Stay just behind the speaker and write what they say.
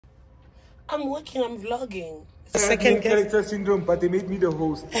I'm working, I'm vlogging. Second character syndrome, but they made me the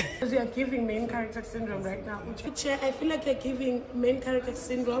host. Because you're giving main character syndrome right now. I feel like you're giving main character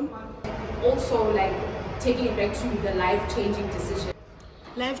syndrome. Also, like, taking it back to the life-changing decision.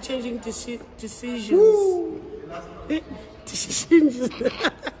 Life-changing decisions. Decisions.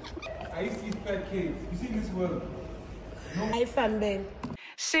 I see fat kids. You see this world? No. Hi, fun Ben.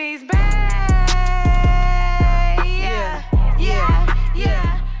 She's back.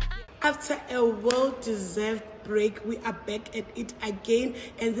 Yeah. After a well-deserved break, we are back at it again,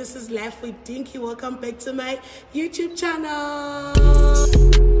 and this is Life with Dinky. Welcome back to my YouTube channel.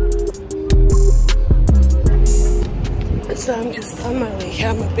 So I'm just on my way here.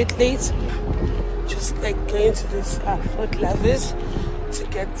 I'm a bit late. Just like going to this Food Lovers to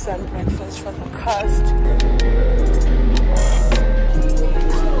get some breakfast for the cast.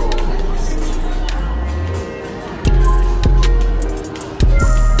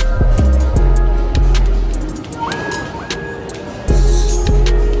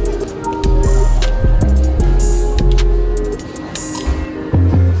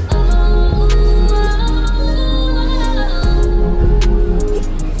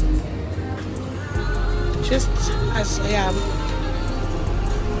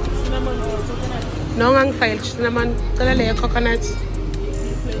 No ngang cinnamon, coconut,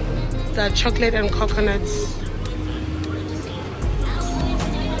 the chocolate and coconuts.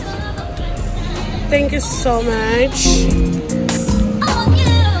 Thank you so much.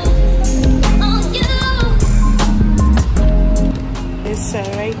 So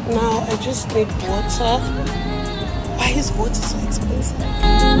right now I just need water. Why is water so expensive?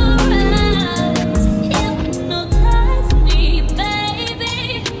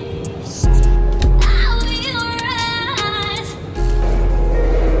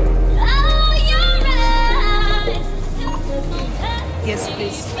 Yes,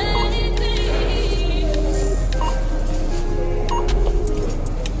 please.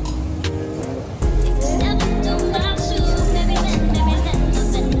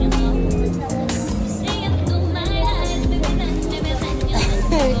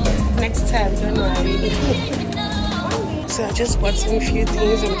 Next time, don't worry. So I just bought some few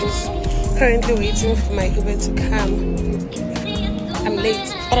things. I'm just currently waiting for my Uber to come. I'm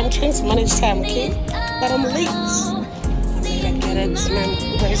late, but I'm trying to manage time, okay? But I'm late. My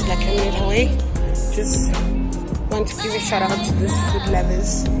Uber is like a minute away. Just want to give a shout out to this Food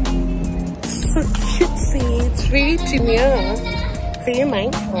Lovers. So cutesy. It's really demure. Very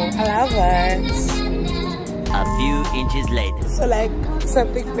mindful. I love it. A few inches later. So like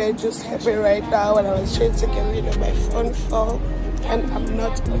something bad just happened right now when I was trying to get rid of my phone fall, and I'm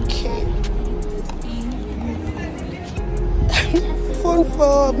not okay. Phone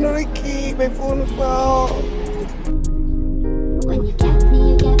fall. I'm not okay. My phone fall. When you get me,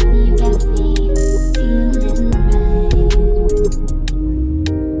 you get me, you get me feeling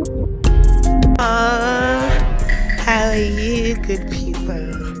right. How are you, good people?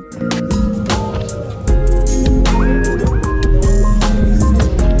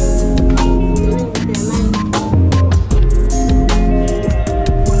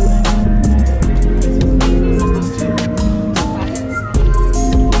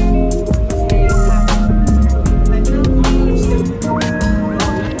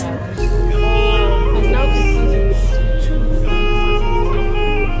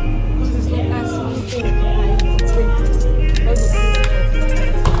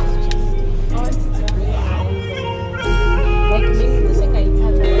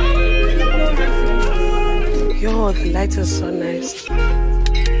 The light is so nice.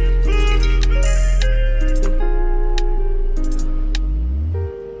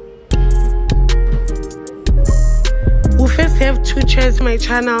 We first have 2 chairs on my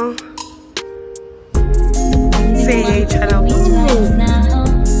channel. Say hey, channel.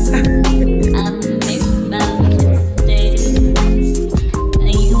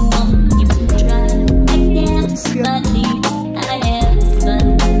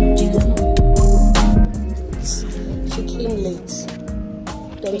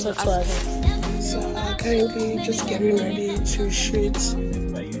 So I'm currently just getting ready to shoot.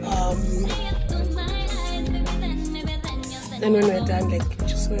 And when we're done, like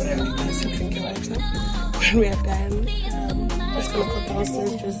just so that you guys can think about it. When we're done, just gonna go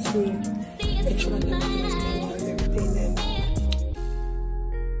downstairs just to make sure that everything is going well and everything. Then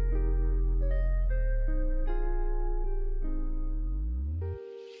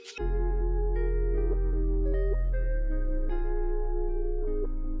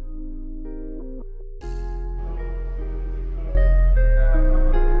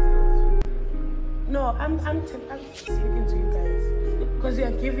I'm speaking to you guys. Because you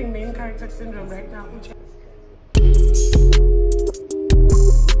are giving main character syndrome right now.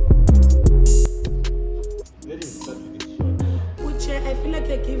 Uche, I feel like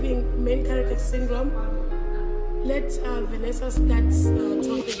you're giving main character syndrome. Let Vanessa start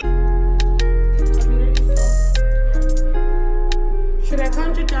talking. Should I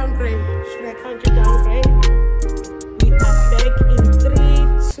count you down, Gray? Should I count you down, Gray? We are back in 3,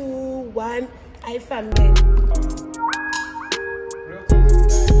 2, 1. I found it.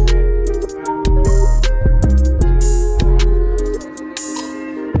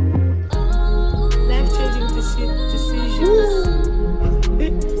 Life-changing decisions.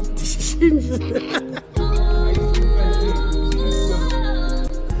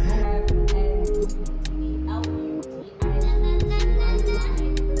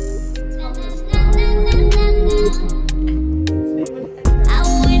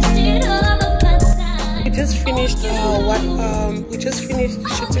 We just finished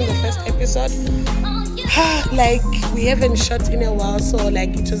shooting the first episode. Like, we haven't shot in a while, so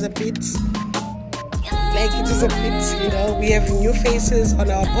like it was a bit, you know, we have new faces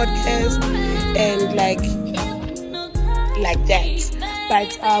on our podcast and like that.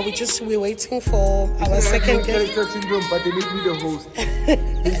 But we're waiting for our second guest. Character syndrome, but they made me the host.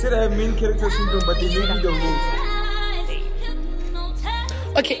 They said I have main character syndrome, but they made me the host.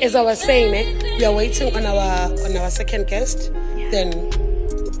 Okay, as I was saying, we are waiting on our second guest. Then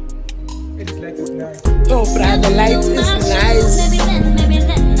This light is nice. oh, bruh, the light is nice.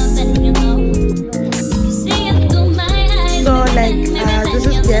 So like this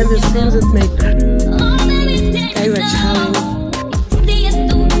is behind the scenes with my crew. Guys are chowing.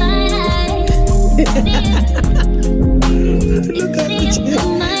 Look at it.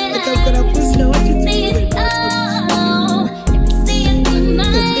 Like I'm gonna post now. What you think?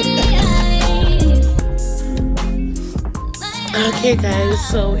 Okay guys,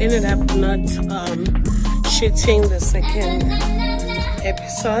 so ended up not shooting the second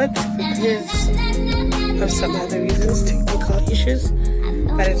episode because of some other reasons, technical issues,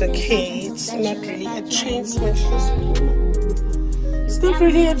 but it's okay. It's not really a train smash. It's not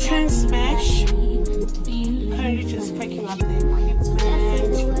really a train smash. Currently just picking up the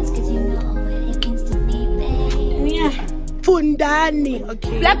equipment. Yeah, Fundani.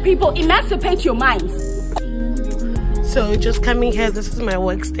 Okay. Black people, emancipate your minds. So just coming here, this is my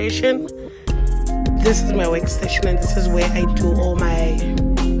workstation. This is my workstation and this is where I do all my,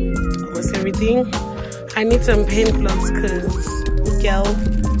 almost everything. I need some paint blocks because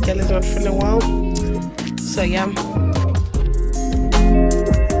girl is not feeling well. So yeah.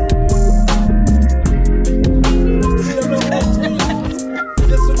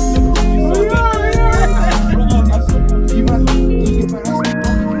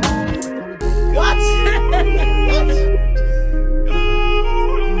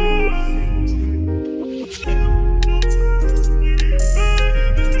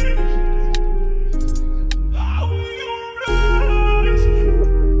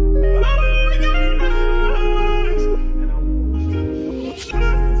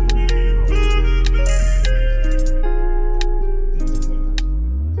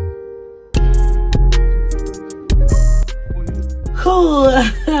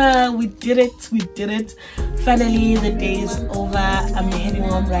 We did it. Finally, the day is over. I'm heading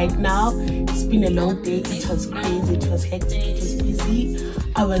home right now. It's been a long day. It was crazy, it was hectic, it was busy.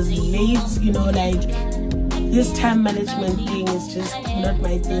 I was late, you know, like this time management thing is just not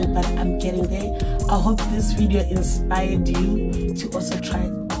my thing, but I'm getting there. I hope this video inspired you to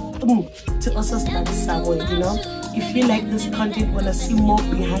also start somewhere, you know. If you like this content, want to see more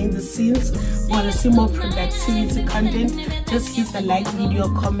behind the scenes, want to see more productivity content, just hit the like video,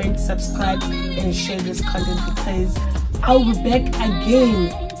 comment, subscribe and share this content because I'll be back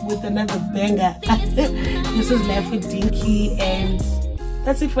again with another banger. This is Life with Dinky and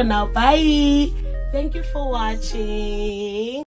that's it for now. Bye. Thank you for watching.